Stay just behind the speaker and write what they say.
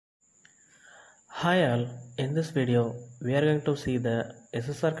Hi all, in this video we are going to see the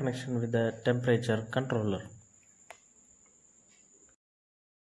SSR connection with the temperature controller.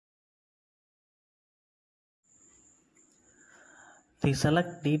 The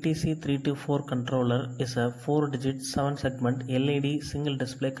Selec DTC 324 controller is a 4-digit 7-segment LED single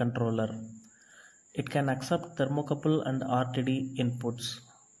display controller. It can accept thermocouple and RTD inputs.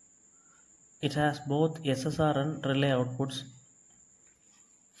 It has both SSR and relay outputs.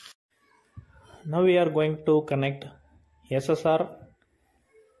 Now we are going to connect SSR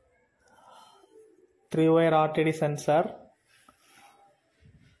 3-wire RTD sensor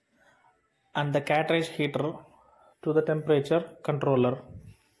and the cartridge heater to the temperature controller.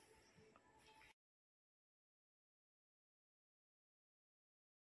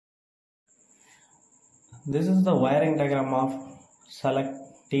 This is the wiring diagram of Selec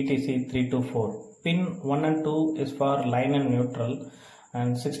DTC 324. Pin 1 and 2 is for line and neutral,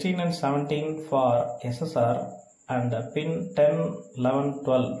 and 16 and 17 for SSR, and pin 10, 11,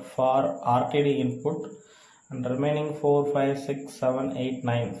 12 for RTD input, and remaining 4, 5, 6, 7, 8,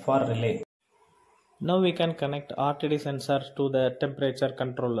 9 for relay. Now we can connect RTD sensor to the temperature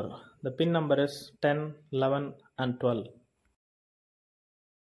controller. The pin number is 10, 11 and 12.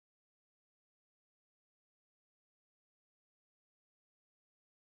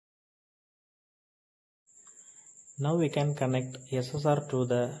 Now we can connect SSR to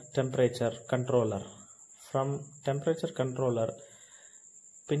the temperature controller. From temperature controller,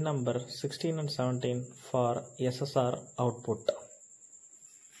 pin number 16 and 17 for SSR output.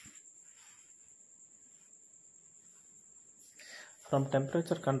 From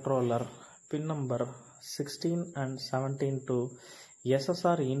temperature controller, pin number 16 and 17 to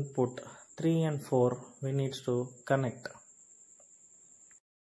SSR input 3 and 4 we need to connect.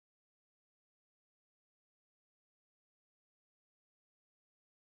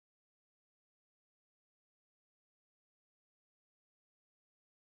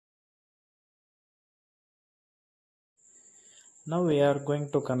 Now we are going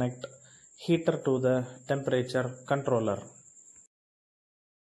to connect heater to the temperature controller.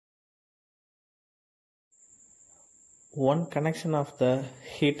 One connection of the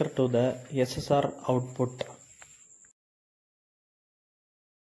heater to the SSR output.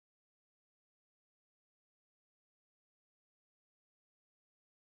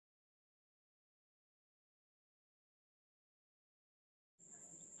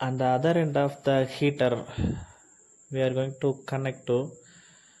 And the other end of the heater we are going to connect to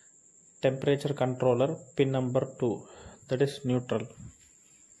temperature controller pin number 2, that is neutral.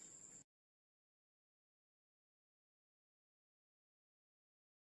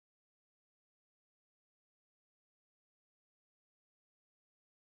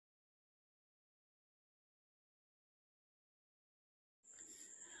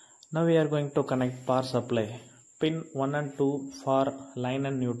 Now we are going to connect power supply, pin 1 and 2 for line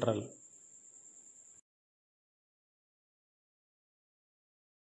and neutral.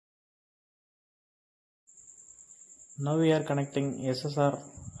 Now we are connecting SSR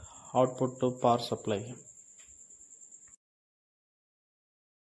output to power supply.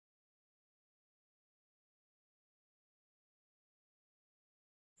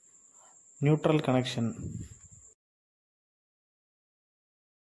 Neutral connection.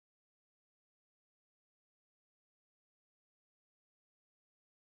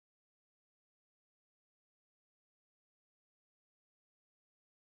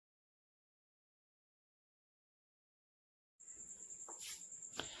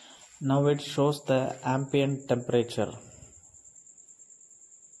 Now it shows the ambient temperature.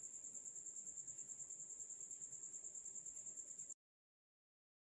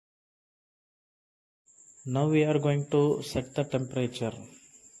 Now we are going to set the temperature.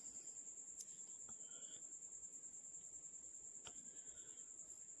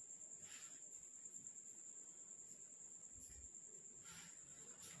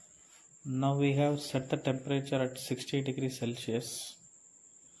 Now we have set the temperature at 60 degrees Celsius.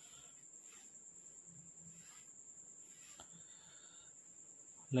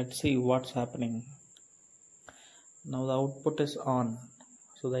 Let's see what's happening. Now the output is on,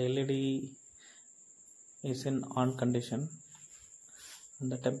 so the LED is in on condition and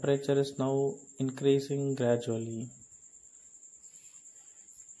the temperature is now increasing gradually.